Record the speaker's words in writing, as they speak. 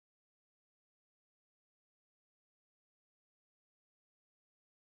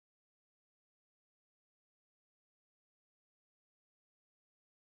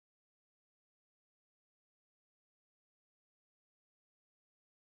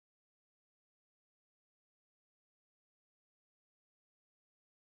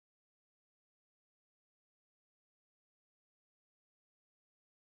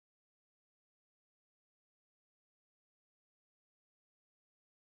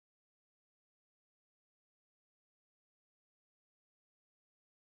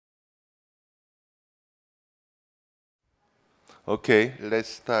Okay, let's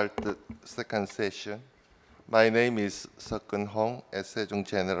start the second session. My name is Seokkeun Hong at Sejong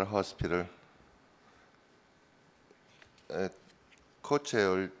General Hospital.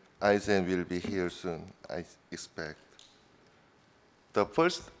 Co-chair Eisen will be here soon, I expect.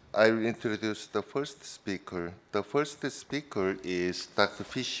 I will introduce the first speaker. The first speaker is Dr.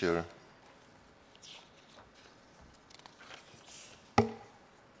 Fischer.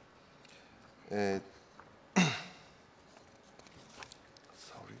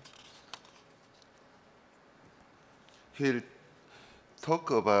 He'll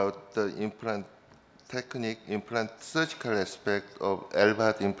talk about the implant technique, implant surgical aspect of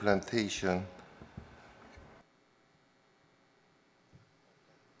LVAD implantation.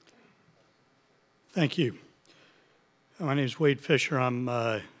 Thank you. My name is Wade Fischer. I'm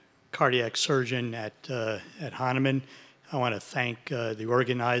a cardiac surgeon at Hahnemann. I want to thank the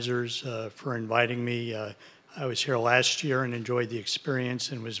organizers for inviting me. I was here last year and enjoyed the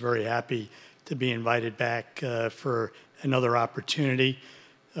experience and was very happy to be invited back for another opportunity.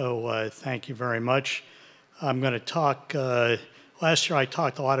 So thank you very much. I'm going to talk, last year I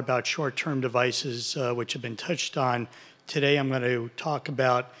talked a lot about short-term devices which have been touched on. Today I'm going to talk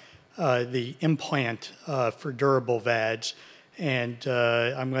about the implant for durable VADS, and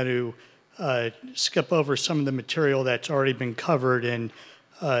I'm going to skip over some of the material that's already been covered and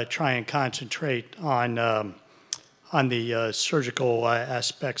try and concentrate on the surgical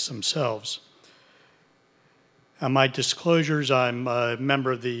aspects themselves. My disclosures, I'm a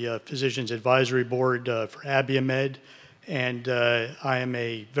member of the Physicians Advisory Board for Abiomed, and I am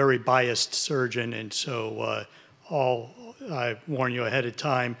a very biased surgeon, and so I warn you ahead of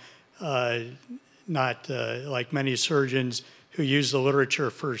time, not like many surgeons who use the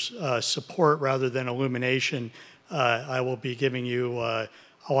literature for support rather than illumination, I will be giving you a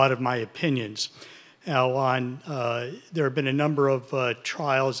lot of my opinions. Now, there have been a number of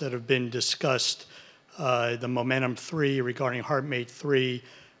trials that have been discussed, the Momentum 3 regarding HeartMate 3,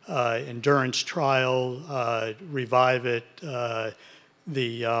 Endurance trial, Revive It,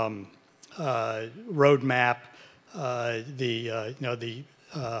 the Roadmap, the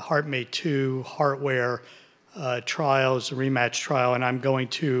HeartMate 2, Heartware trials, the Rematch trial, and I'm going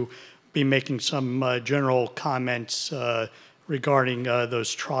to be making some general comments regarding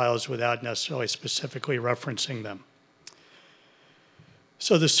those trials without necessarily specifically referencing them.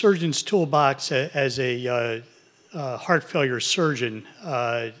 So the surgeon's toolbox as a heart failure surgeon,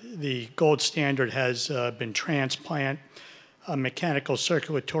 the gold standard has been transplant, mechanical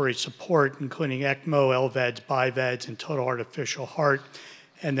circulatory support, including ECMO, LVADS, BiVADS, and total artificial heart,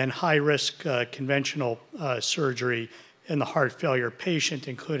 and then high-risk conventional surgery in the heart failure patient,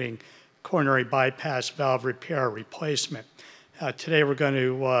 including coronary bypass, valve repair, replacement. Today I'm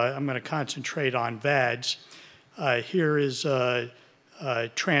going to concentrate on VADS. Here is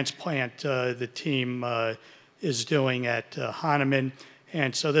transplant the team is doing at Hahnemann.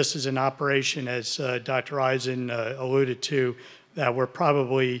 And so this is an operation, as Dr. Eisen alluded to, that we're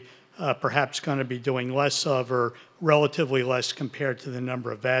probably perhaps going to be doing less of, or relatively less compared to the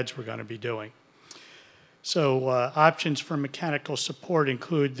number of VADS we're going to be doing. So options for mechanical support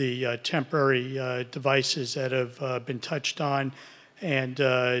include the temporary devices that have been touched on, and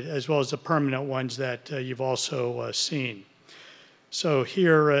as well as the permanent ones that you've also seen. So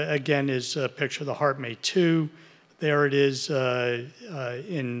here again is a picture of the HeartMate 2. There it is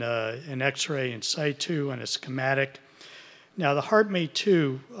in an X-ray in situ and a schematic. Now the HeartMate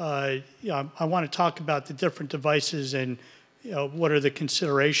 2, I want to talk about the different devices and what are the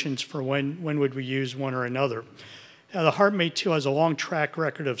considerations for when would we use one or another. Now the HeartMate 2 has a long track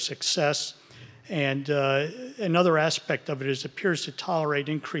record of success, and another aspect of it is it appears to tolerate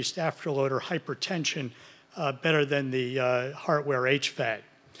increased afterload or hypertension better than the Heartware HVAD.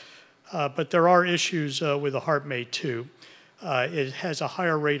 But there are issues with the HeartMate 2. It has a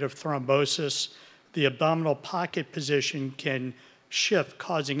higher rate of thrombosis. The abdominal pocket position can shift,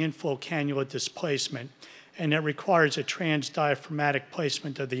 causing inflow cannula displacement, and it requires a transdiaphragmatic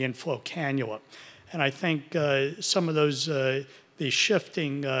placement of the inflow cannula. And I think some of those, the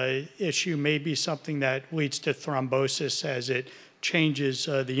shifting issue may be something that leads to thrombosis as it changes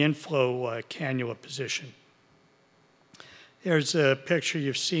the inflow cannula position. There's a picture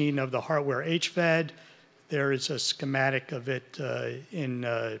you've seen of the Heartware HVAD. There is a schematic of it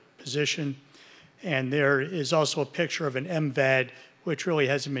in position. And there is also a picture of an MVAD, which really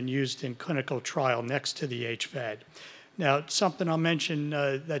hasn't been used in clinical trial next to the HVAD. Now, something I'll mention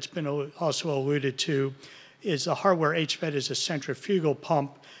that's been also alluded to is the Heartware HVAD is a centrifugal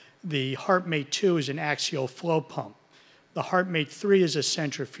pump. The HeartMate 2 is an axial flow pump. The HeartMate 3 is a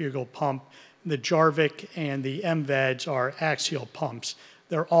centrifugal pump, The Jarvik and the MVADS are axial pumps.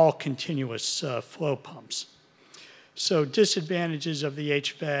 They're all continuous flow pumps. So disadvantages of the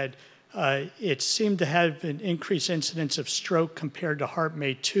HVAD, it seemed to have an increased incidence of stroke compared to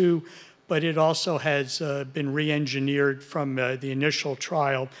HeartMate 2, but it also has been re-engineered from the initial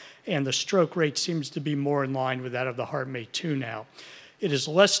trial, and the stroke rate seems to be more in line with that of the HeartMate 2 now. It is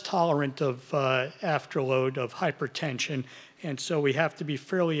less tolerant of afterload of hypertension, and so we have to be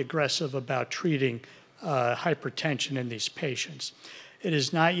fairly aggressive about treating hypertension in these patients. It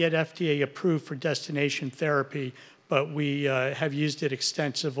is not yet FDA approved for destination therapy, but we have used it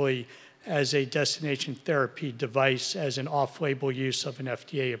extensively as a destination therapy device as an off-label use of an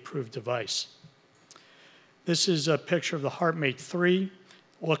FDA-approved device. This is a picture of the HeartMate 3.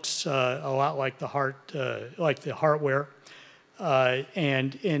 Looks a lot like the hardware.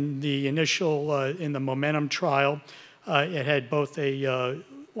 And in the initial, in the Momentum trial, it had both a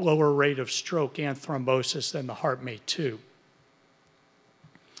lower rate of stroke and thrombosis than the HeartMate 2.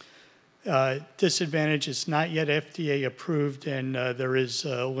 Disadvantage is not yet FDA approved, and there is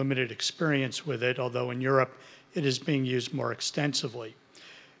limited experience with it, although in Europe it is being used more extensively.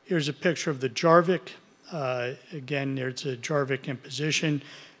 Here's a picture of the Jarvik. Again, there's a Jarvik in position.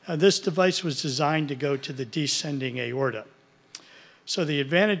 This device was designed to go to the descending aorta. So the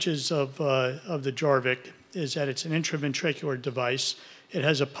advantages of the Jarvik is that it's an intraventricular device. It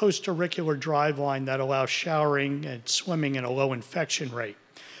has a post-auricular driveline that allows showering and swimming in a low infection rate.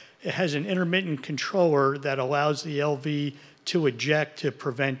 It has an intermittent controller that allows the LV to eject to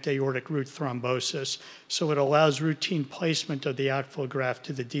prevent aortic root thrombosis. So it allows routine placement of the outflow graft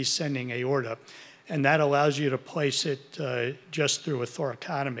to the descending aorta, and that allows you to place it just through a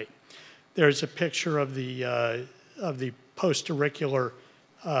thoracotomy. There's a picture of the post-auricular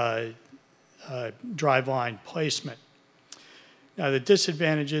driveline placement. Now, the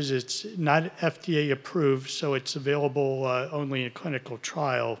disadvantage is it's not FDA approved, so it's available only in clinical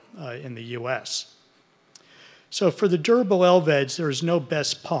trial in the US. So for the durable LVADs, there is no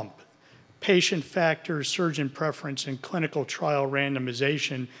best pump. Patient factors, surgeon preference, and clinical trial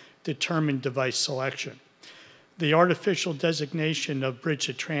randomization determine device selection. The artificial designation of bridge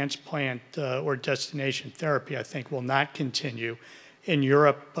to transplant or destination therapy, I think, will not continue. In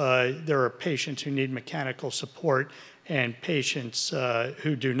Europe, there are patients who need mechanical support and patients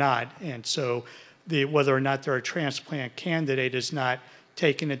who do not. And so whether or not they're a transplant candidate is not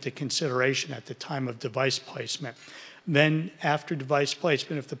taken into consideration at the time of device placement. Then after device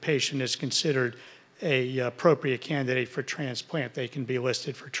placement, if the patient is considered an appropriate candidate for transplant, they can be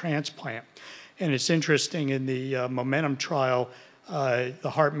listed for transplant. And it's interesting, in the Momentum trial, the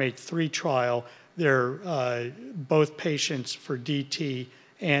HeartMate 3 trial, both patients for DT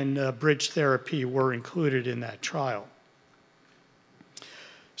and bridge therapy were included in that trial.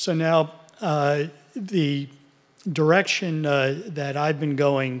 So now the direction that I've been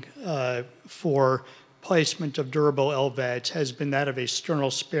going for placement of durable LVADs has been that of a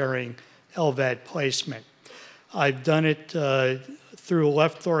sternal-sparing LVAD placement. I've done it through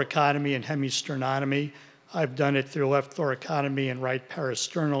left thoracotomy and hemisternotomy. I've done it through left thoracotomy and right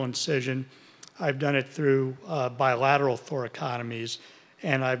parasternal incision. I've done it through bilateral thoracotomies,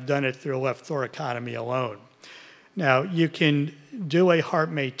 and I've done it through left thoracotomy alone. Now, you can do a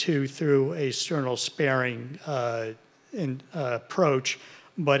HeartMate 2 through a sternal-sparing approach,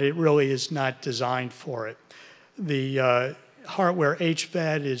 but it really is not designed for it. The hardware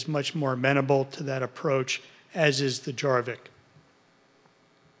HVAD is much more amenable to that approach, as is the Jarvik.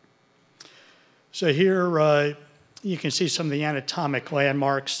 So here you can see some of the anatomic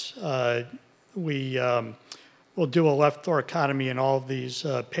landmarks. We will do a left thoracotomy in all of these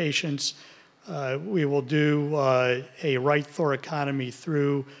patients. We will do a right thoracotomy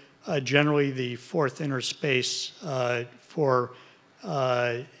through generally the fourth interspace for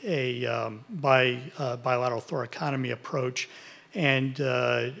a bilateral thoracotomy approach. And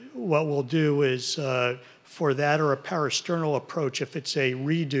what we'll do is for that or a parasternal approach, if it's a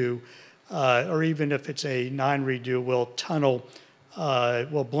redo, or even if it's a non-redo, we'll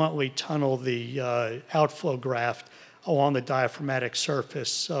bluntly tunnel the outflow graft along the diaphragmatic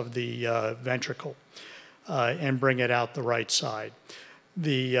surface of the ventricle and bring it out the right side.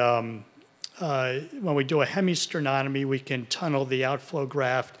 When we do a hemisternotomy, we can tunnel the outflow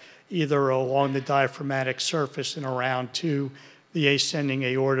graft either along the diaphragmatic surface and around to the ascending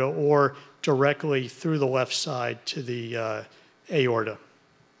aorta, or directly through the left side to the aorta.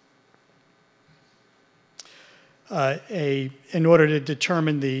 In order to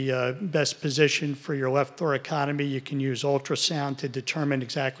determine the best position for your left thoracotomy, you can use ultrasound to determine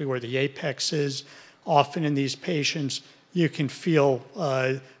exactly where the apex is. Often in these patients, you can feel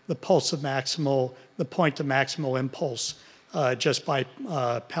the point of maximal impulse just by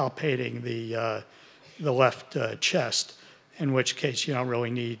palpating the left chest, in which case you don't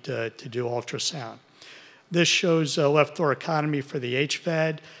really need to do ultrasound. This shows left thoracotomy for the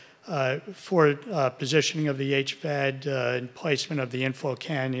HVAD. For positioning of the HVAD and placement of the inflow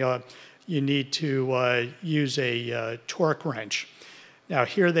cannula, you need to use a torque wrench. Now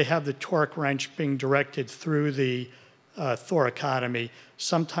here they have the torque wrench being directed through the thoracotomy.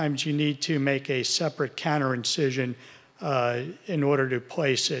 Sometimes you need to make a separate counter incision in order to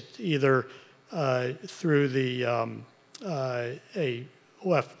place it either through the a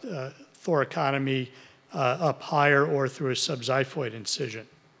left thoracotomy up higher or through a subxiphoid incision.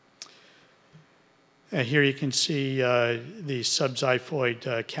 And here you can see the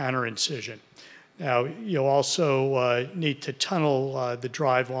subxiphoid counter incision. Now you'll also need to tunnel the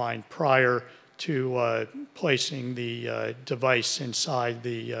drive line prior to placing the device inside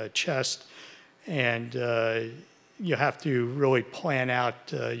the chest, and you have to really plan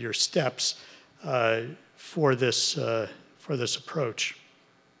out your steps for this approach.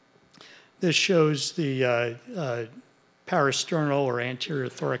 This shows the parasternal or anterior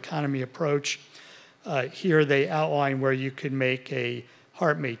thoracotomy approach. Here they outline where you could make a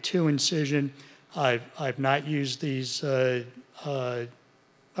HeartMate 2 incision. I've not used these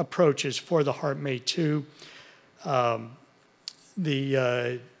approaches for the HeartMate 2.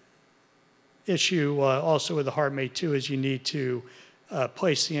 The issue also with the HeartMate 2 is you need to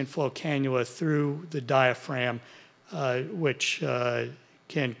place the inflow cannula through the diaphragm, which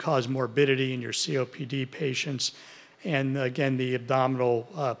can cause morbidity in your COPD patients. And again, the abdominal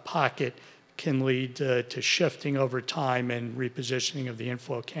pocket can lead to shifting over time and repositioning of the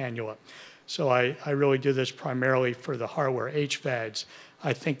inflow cannula. So I really do this primarily for the hardware HVADs.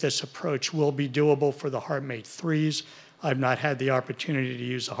 I think this approach will be doable for the HeartMate 3s. I've not had the opportunity to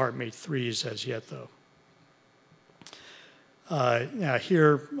use the HeartMate 3s as yet, though. Now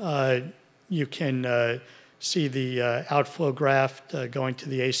here you can see the outflow graft going to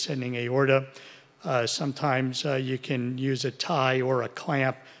the ascending aorta. Sometimes you can use a tie or a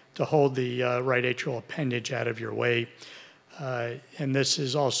clamp to hold the right atrial appendage out of your way. And this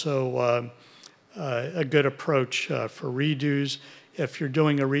is also a good approach for redos. If you're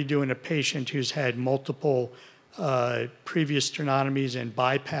doing a redo in a patient who's had multiple previous sternotomies and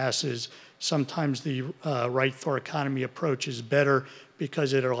bypasses, sometimes the right thoracotomy approach is better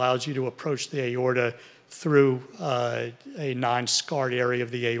because it allows you to approach the aorta through a non-scarred area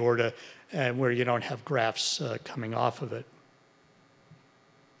of the aorta and where you don't have grafts coming off of it.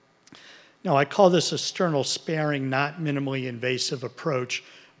 Now, I call this a sternal sparing, not minimally invasive approach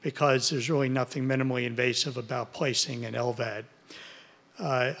because there's really nothing minimally invasive about placing an LVAD.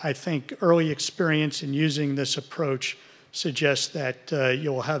 I think early experience in using this approach suggests that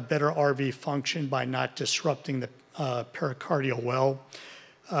you'll have better RV function by not disrupting the pericardial well.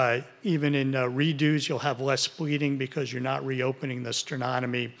 Even in redos, you'll have less bleeding because you're not reopening the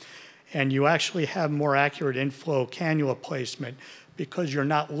sternotomy. And you actually have more accurate inflow cannula placement because you're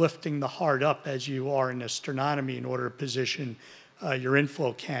not lifting the heart up as you are in a sternotomy in order to position your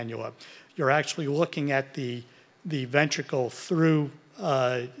inflow cannula. You're actually looking at the ventricle through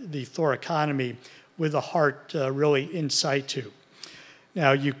the thoracotomy with the heart really in situ.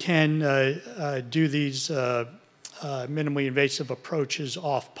 Now you can do these minimally invasive approaches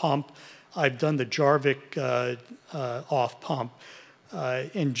off pump. I've done the Jarvik off pump.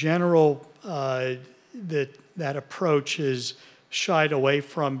 In general, that approach is shied away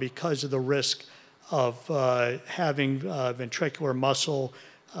from because of the risk of having ventricular muscle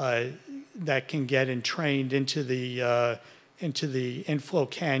that can get entrained into the inflow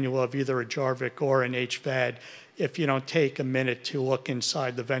cannula of either a Jarvik or an HVAD if you don't take a minute to look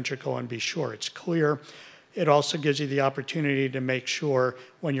inside the ventricle and be sure it's clear. It also gives you the opportunity to make sure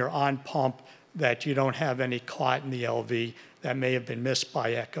when you're on pump that you don't have any clot in the LV that may have been missed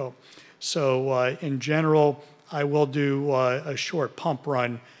by echo. So in general, I will do a short pump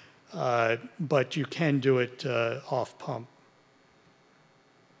run, but you can do it off pump.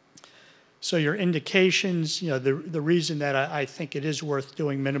 So your indications, the reason that I think it is worth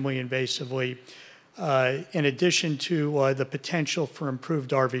doing minimally invasively, in addition to the potential for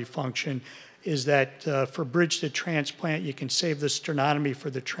improved RV function, is that for bridge to transplant, you can save the sternotomy for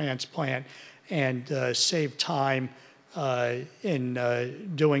the transplant and save time in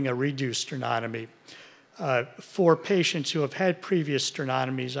doing a redo sternotomy. For patients who have had previous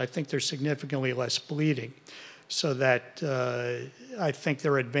sternotomies, I think there's significantly less bleeding, so that I think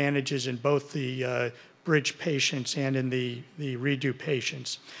there are advantages in both the bridge patients and in the redo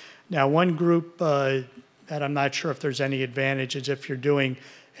patients. Now, one group that that I'm not sure if there's any advantages if you're doing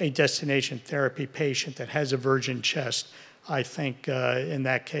a destination therapy patient that has a virgin chest. I think in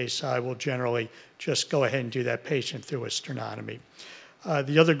that case, I will generally just go ahead and do that patient through a sternotomy.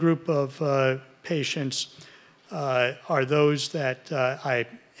 The other group of patients are those that I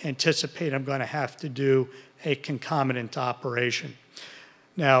anticipate I'm going to have to do a concomitant operation.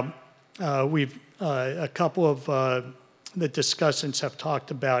 Now, a couple of the discussants have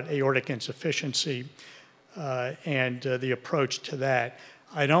talked about aortic insufficiency and the approach to that.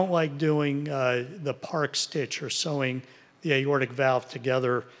 I don't like doing the Park stitch or sewing the aortic valve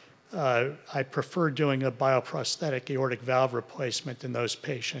together. I prefer doing a bioprosthetic aortic valve replacement in those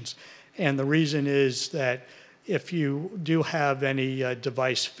patients. And the reason is that if you do have any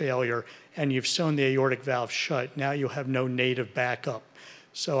device failure and you've sewn the aortic valve shut, now you have no native backup.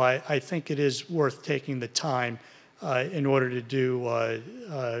 So I think it is worth taking the time in order to do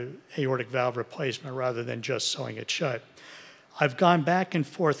aortic valve replacement rather than just sewing it shut. I've gone back and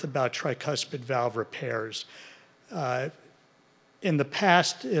forth about tricuspid valve repairs. In the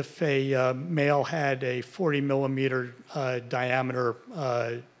past, if a male had a 40 millimeter diameter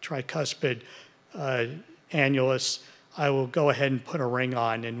tricuspid annulus, I will go ahead and put a ring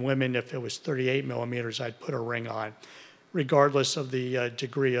on. In women, if it was 38 millimeters, I'd put a ring on, regardless of the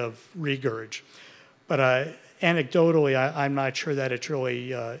degree of regurg. But anecdotally, I'm not sure that it's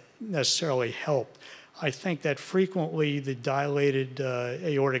really necessarily helped. I think that frequently the dilated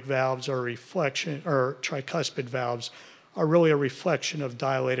aortic valves are a reflection, or tricuspid valves, are really a reflection of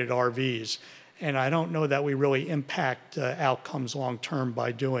dilated RVs. And I don't know that we really impact outcomes long-term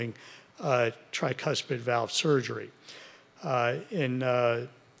by doing tricuspid valve surgery. In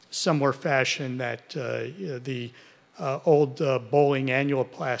similar fashion that the old bowling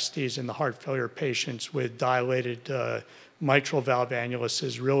annuloplasties in the heart failure patients with dilated mitral valve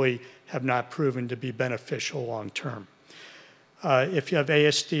annuluses really have not proven to be beneficial long-term. If you have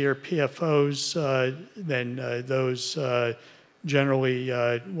ASD or PFOs, then those generally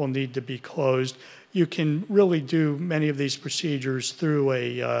will need to be closed. You can really do many of these procedures through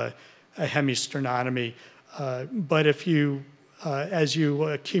a hemisternotomy, but if you, as you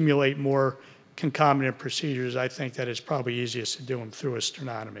accumulate more concomitant procedures, I think that it's probably easiest to do them through a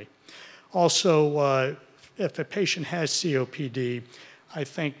sternotomy. Also, if a patient has COPD, I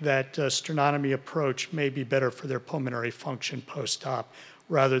think that sternotomy approach may be better for their pulmonary function post-op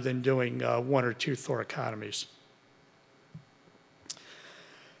rather than doing 1 or 2 thoracotomies.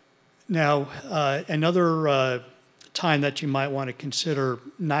 Now, another time that you might want to consider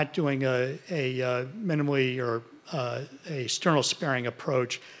not doing a minimally or a sternal sparing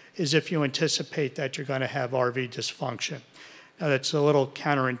approach is if you anticipate that you're going to have RV dysfunction. Now, that's a little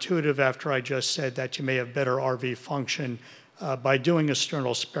counterintuitive after I just said that you may have better RV function by doing a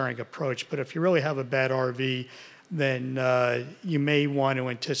sternal sparing approach, but if you really have a bad RV, then you may want to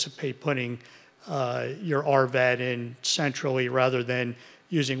anticipate putting your RVAD in centrally rather than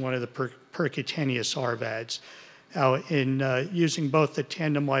using one of the percutaneous RVADs. Now, in using both the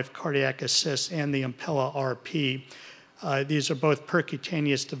Tandem Life Cardiac Assist and the Impella RP, these are both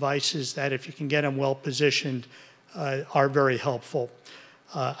percutaneous devices that, if you can get them well positioned, are very helpful.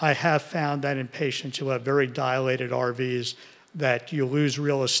 I have found that in patients who have very dilated RVs that you lose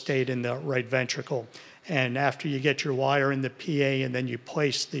real estate in the right ventricle. And after you get your wire in the PA and then you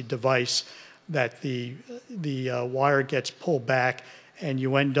place the device, that the wire gets pulled back and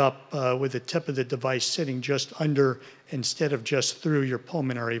you end up with the tip of the device sitting just under instead of just through your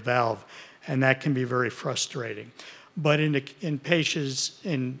pulmonary valve. And that can be very frustrating. But in patients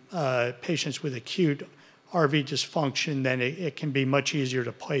with acute RV dysfunction, then it can be much easier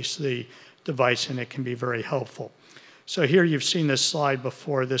to place the device and it can be very helpful. So here you've seen this slide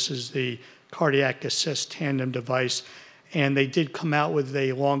before. This is the Cardiac Assist Tandem device, and they did come out with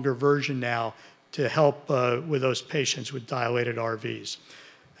a longer version now to help with those patients with dilated RVs.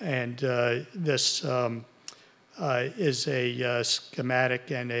 And this is a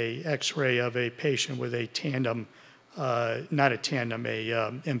schematic and a X-ray of a patient with a tandem, not a tandem,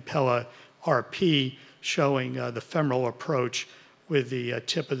 a Impella RP, showing the femoral approach with the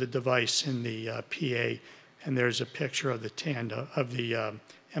tip of the device in the PA, and there's a picture of the tandem of the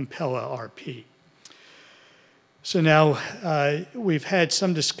Impella RP. So now we've had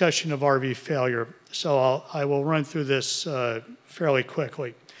some discussion of RV failure, so I will run through this fairly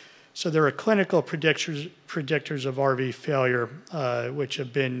quickly. So there are clinical predictors of RV failure, which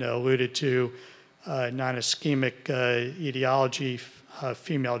have been alluded to: non-ischemic etiology,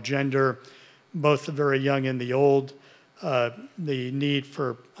 female gender, both the very young and the old, the need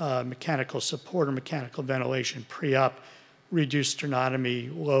for mechanical support or mechanical ventilation pre-op, reduced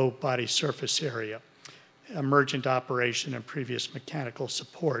sternotomy, low body surface area. emergent operation and previous mechanical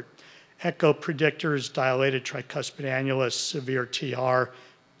support. Echo predictors, dilated tricuspid annulus, severe TR,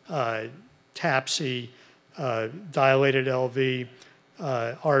 TAPSI, dilated LV,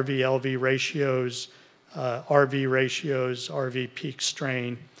 RV-LV ratios, RV peak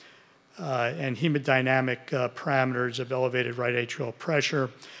strain, and hemodynamic parameters of elevated right atrial pressure.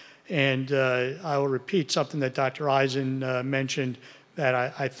 And I will repeat something that Dr. Eisen mentioned, that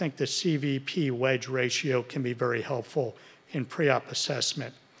I think the CVP wedge ratio can be very helpful in pre-op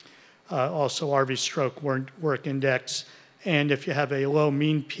assessment. Also RV stroke work index, and if you have a low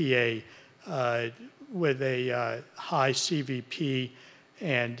mean PA with a high CVP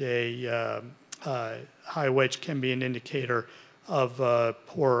and a high wedge can be an indicator of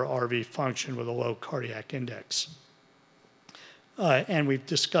poor RV function with a low cardiac index. And we've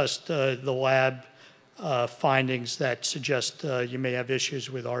discussed the lab findings that suggest you may have issues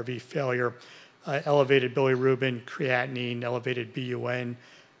with RV failure, elevated bilirubin, creatinine, elevated BUN,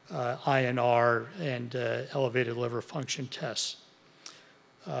 INR, and elevated liver function tests.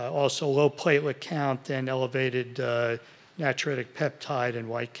 Also low platelet count and elevated natriuretic peptide and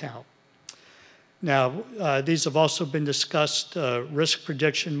white count. Now, these have also been discussed, risk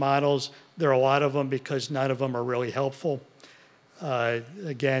prediction models. There are a lot of them because none of them are really helpful.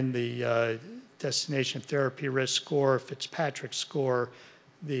 Again, the destination therapy risk score, Fitzpatrick score,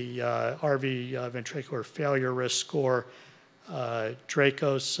 the RV ventricular failure risk score,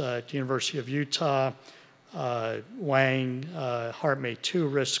 Dracos at the University of Utah, Wang, HeartMate 2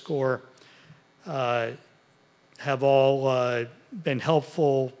 risk score, have all been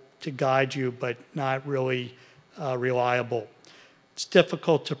helpful to guide you, but not really reliable. It's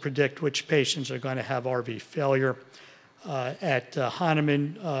difficult to predict which patients are going to have RV failure. At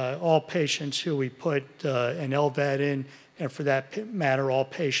Hahnemann, all patients who we put an LVAD in, and for that matter, all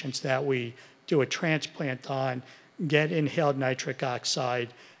patients that we do a transplant on, get inhaled nitric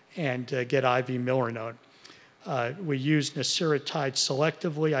oxide and get IV milrinone. We use nasiritide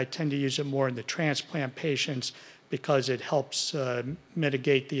selectively. I tend to use it more in the transplant patients because it helps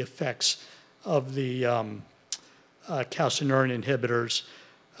mitigate the effects of the calcineurin inhibitors.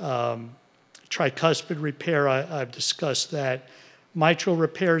 Tricuspid repair, I've discussed that. Mitral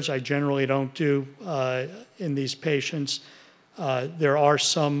repairs, I generally don't do in these patients. There are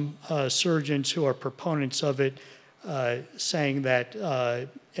some surgeons who are proponents of it, saying that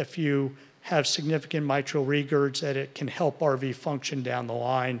if you have significant mitral regurgs, that it can help RV function down the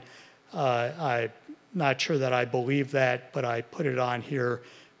line. I'm not sure that I believe that, but I put it on here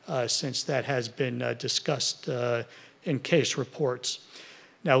since that has been discussed in case reports.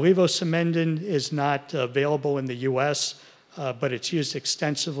 Now, levosimendan is not available in the US, but it's used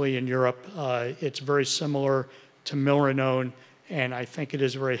extensively in Europe. It's very similar to milrinone, and I think it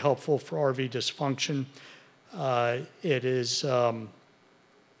is very helpful for RV dysfunction. It is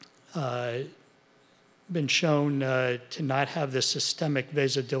been shown to not have the systemic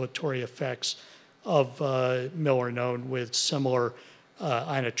vasodilatory effects of milrinone with similar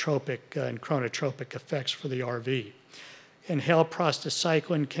inotropic and chronotropic effects for the RV. Inhaled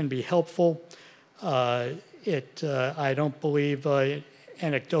prostacyclin can be helpful. I don't believe,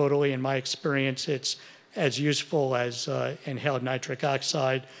 anecdotally in my experience, it's as useful as inhaled nitric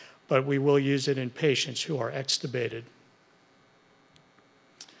oxide, but we will use it in patients who are extubated.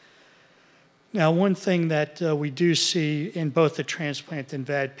 Now, one thing that we do see in both the transplant and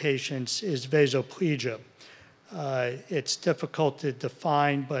VAD patients is vasoplegia. It's difficult to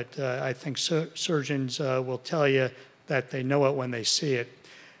define, but I think surgeons will tell you that they know it when they see it.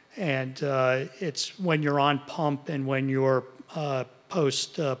 And it's when you're on pump and when you're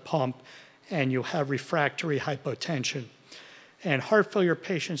post-pump and you have refractory hypotension. And heart failure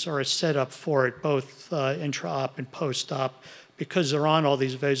patients are a setup for it, both intra-op and post-op, because they're on all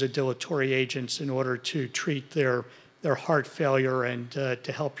these vasodilatory agents in order to treat their heart failure and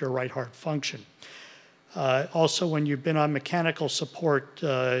to help your right heart function. Also, when you've been on mechanical support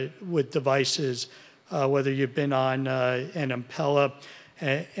with devices, whether you've been on an Impella,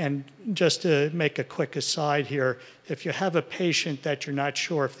 and just to make a quick aside here, if you have a patient that you're not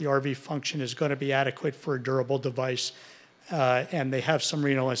sure if the RV function is going to be adequate for a durable device and they have some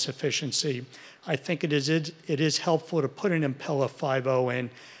renal insufficiency, I think it is helpful to put an Impella 5.0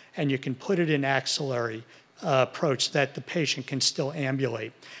 in, and you can put it in axillary approach that the patient can still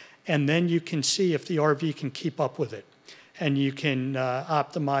ambulate. And then you can see if the RV can keep up with it, and you can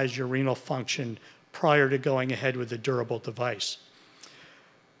optimize your renal function prior to going ahead with a durable device.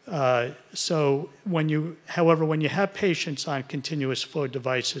 So however, when you have patients on continuous flow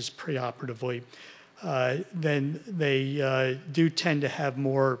devices preoperatively, then they do tend to have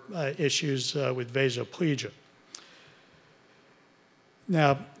more issues with vasoplegia.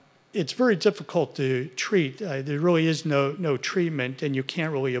 Now, it's very difficult to treat. There really is no treatment, and you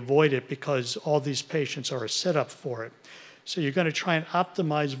can't really avoid it because all these patients are set up for it. So you're going to try and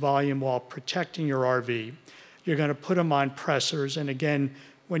optimize volume while protecting your RV. You're going to put them on pressors, and again,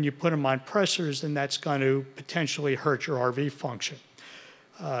 when you put them on pressors, then that's going to potentially hurt your RV function.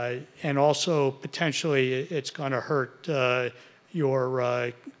 And also, potentially, it's going to hurt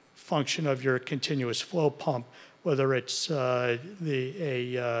your function of your continuous flow pump, whether it's a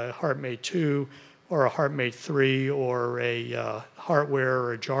HeartMate 2 or a HeartMate 3 or a Heartwear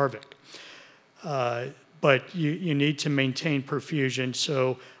or a Jarvik. But you need to maintain perfusion.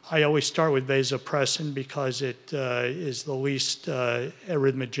 So I always start with vasopressin because it is the least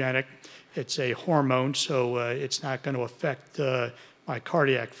arrhythmogenic. It's a hormone, so it's not going to affect my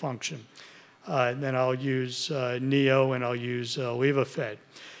cardiac function. Then I'll use Neo and I'll use Levofed.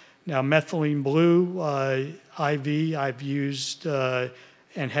 Now, methylene blue IV, I've used and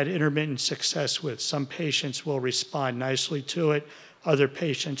had intermittent success with. Some patients will respond nicely to it. Other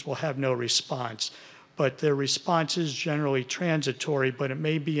patients will have no response. But their response is generally transitory, but it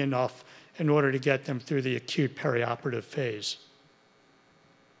may be enough in order to get them through the acute perioperative phase.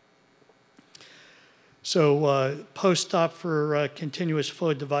 So post-op for continuous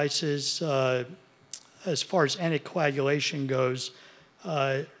flow devices, as far as anticoagulation goes,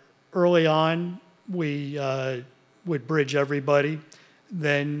 early on, we would bridge everybody.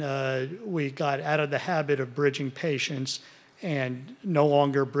 Then we got out of the habit of bridging patients and no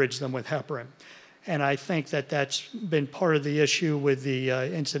longer bridge them with heparin. And I think that that's been part of the issue with the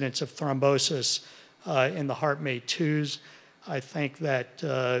incidence of thrombosis in the HeartMate 2s. I think that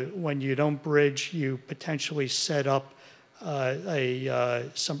when you don't bridge, you potentially set up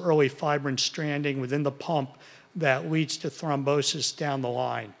some early fibrin stranding within the pump that leads to thrombosis down the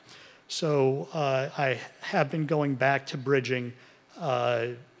line. So I have been going back to bridging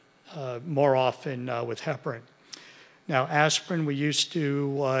more often with heparin. Now, aspirin, we used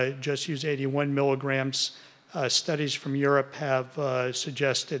to just use 81 milligrams. Studies from Europe have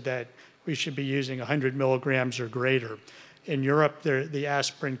suggested that we should be using 100 milligrams or greater. In Europe, the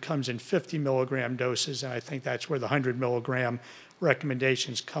aspirin comes in 50 milligram doses, and I think that's where the 100 milligram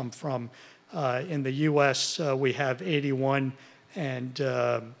recommendations come from. In the US, we have 81 and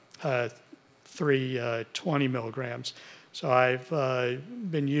 320 milligrams. So I've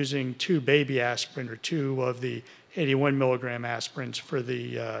been using 2 baby aspirin or 2 of the 81 milligram aspirins for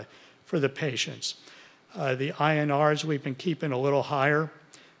the patients. The INRs we've been keeping a little higher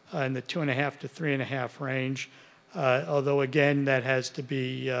in the 2.5 to 3.5 range. Although again, that has to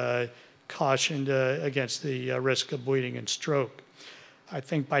be cautioned against the risk of bleeding and stroke. I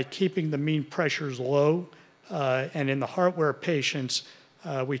think by keeping the mean pressures low, and in the Heartwear patients,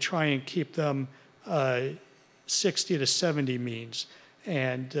 we try and keep them 60 to 70 means.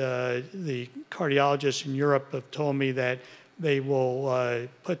 And the cardiologists in Europe have told me that they will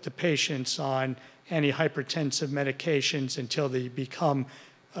put the patients on antihypertensive medications until they become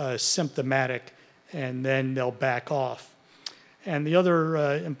symptomatic, and then they'll back off. And the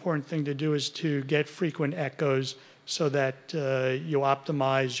other important thing to do is to get frequent echoes so that you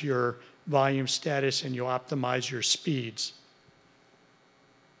optimize your volume status and you optimize your speeds.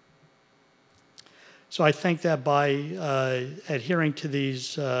 So I think that by adhering to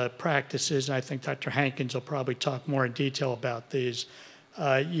these practices, and I think Dr. Hankins will probably talk more in detail about these,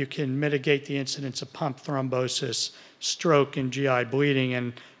 you can mitigate the incidence of pump thrombosis, stroke, and GI bleeding.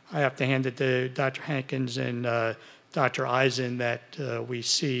 And I have to hand it to Dr. Hankins and Dr. Eisen that we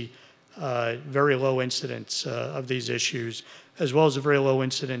see very low incidence of these issues, as well as a very low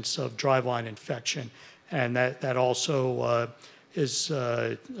incidence of driveline infection. And that also is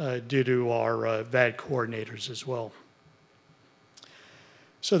due to our VAD coordinators as well.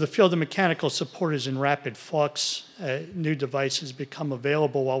 So the field of mechanical support is in rapid flux. New devices become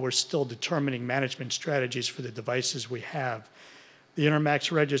available while we're still determining management strategies for the devices we have. The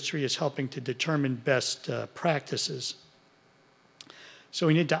Intermax registry is helping to determine best practices. So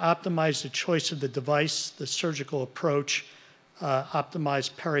we need to optimize the choice of the device, the surgical approach, optimize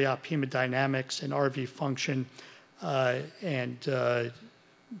peri-op hemodynamics and RV function, and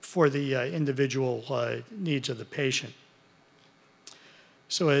for the individual needs of the patient.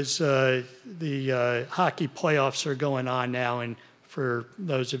 So as the hockey playoffs are going on now, and for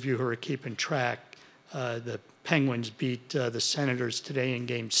those of you who are keeping track, the Penguins beat the Senators today in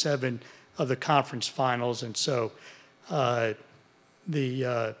Game 7 of the conference finals, and so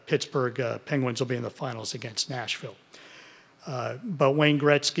the Pittsburgh Penguins will be in the finals against Nashville. But Wayne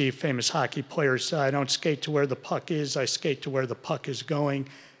Gretzky, famous hockey player, said, I don't skate to where the puck is, I skate to where the puck is going.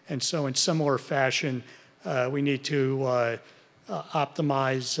 And so in similar fashion, we need to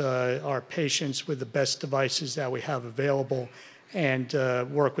optimize our patients with the best devices that we have available and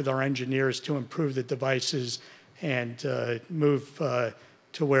work with our engineers to improve the devices and move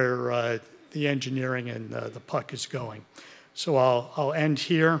to where the engineering and the puck is going. So I'll end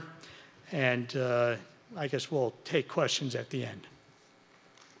here, and I guess we'll take questions at the end.